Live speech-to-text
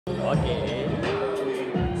Okay.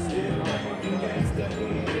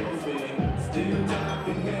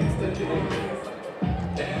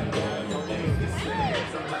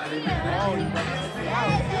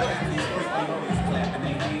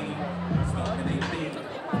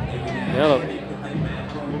 Hello.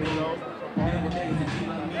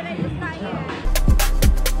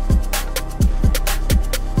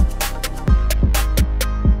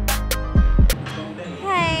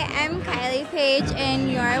 Hi, I'm Kylie Page,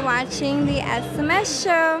 and you're watching the SMS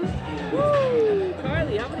Show. Woo!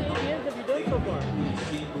 Kylie, how many AVNs have you done so far?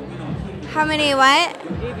 How many what?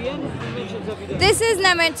 AVN conventions have you done? This is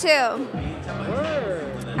number 2.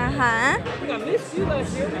 Word. Uh-huh. I think I missed you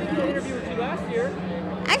last year. I did an interview with you last year.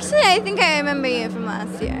 Actually, I think I remember you from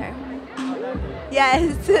last year.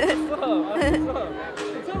 Yes. Whoa, what's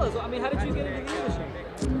up? Tell us, I mean, how did you get into the industry?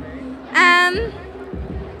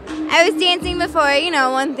 I was dancing before, you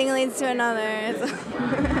know, one thing leads to another. So.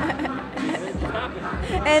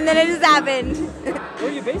 And then it just happened. Where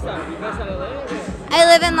are you based out of? Are you based out of LA? I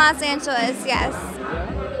live in Los Angeles, yes.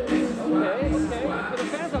 Okay. For the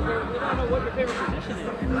fans out there, we don't know what your favorite position is.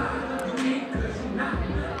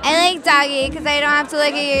 I like doggy because I don't have to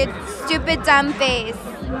look at your stupid, dumb face.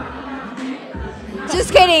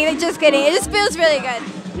 Just kidding, just kidding. It just feels really good.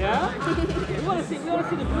 Yeah? We want to see the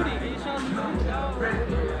booty. Can you show us the booty now?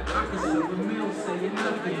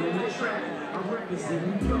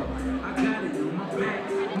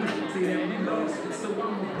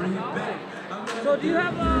 So do you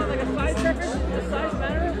have like a size preference? Does size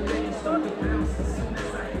matter?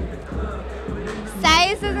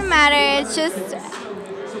 Size doesn't matter. It's just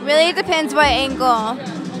really depends what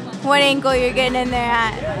angle you're getting in there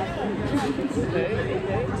at.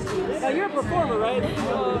 Now you're a performer, right?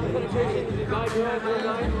 Penetration, you do guy, girl,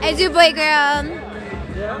 guy? I do boy, girl,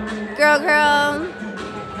 Yeah? girl, girl.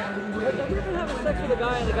 Have you ever having sex with a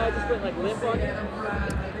guy and the guy just went like limp on you?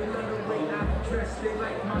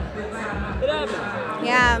 It happens.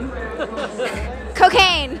 Yeah.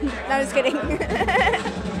 Cocaine. No, I'm just kidding.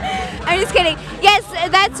 I'm just kidding. Yes,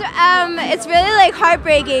 that's it's really like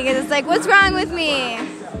heartbreaking. It's like, what's wrong with me?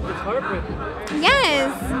 It's heartbreaking.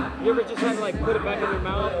 Yes. You ever just had to like put it back in your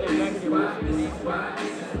mouth and back in your mouth?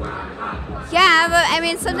 Yeah, but I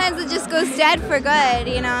mean sometimes it just goes dead for good,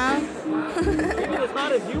 you know. Even as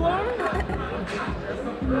hot as you are? It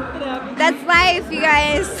happens. That's life, you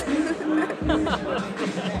guys. That's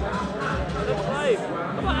life.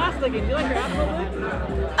 How about ass licking? Do you like your asshole licked?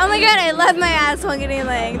 Oh my god, I love my asshole getting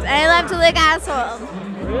licked. And I love to lick asshole.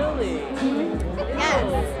 Really?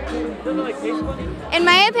 Yes. Does it like taste funny? In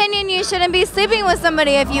my opinion, you shouldn't be sleeping with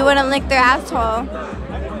somebody if you wouldn't lick their asshole.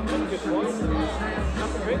 That's a good point.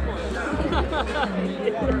 That's a great point.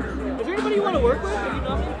 Is there anybody you want to work with? Are you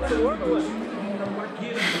nominated for the award or what?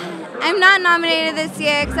 I'm not nominated this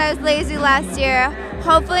year because I was lazy last year.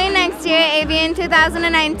 Hopefully next year, AVN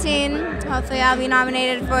 2019, hopefully I'll be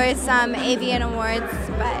nominated for some AVN awards.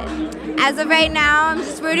 But as of right now, I'm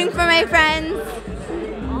just rooting for my friends.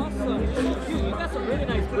 Awesome. You got some really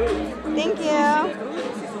nice boobs. Thank you.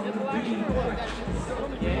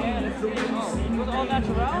 Yeah, let's see. Oh, was it all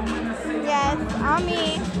natural? Yes, all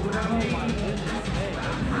me.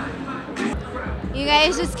 You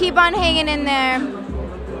guys just keep on hanging in there.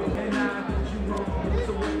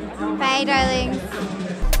 Bye, darlings.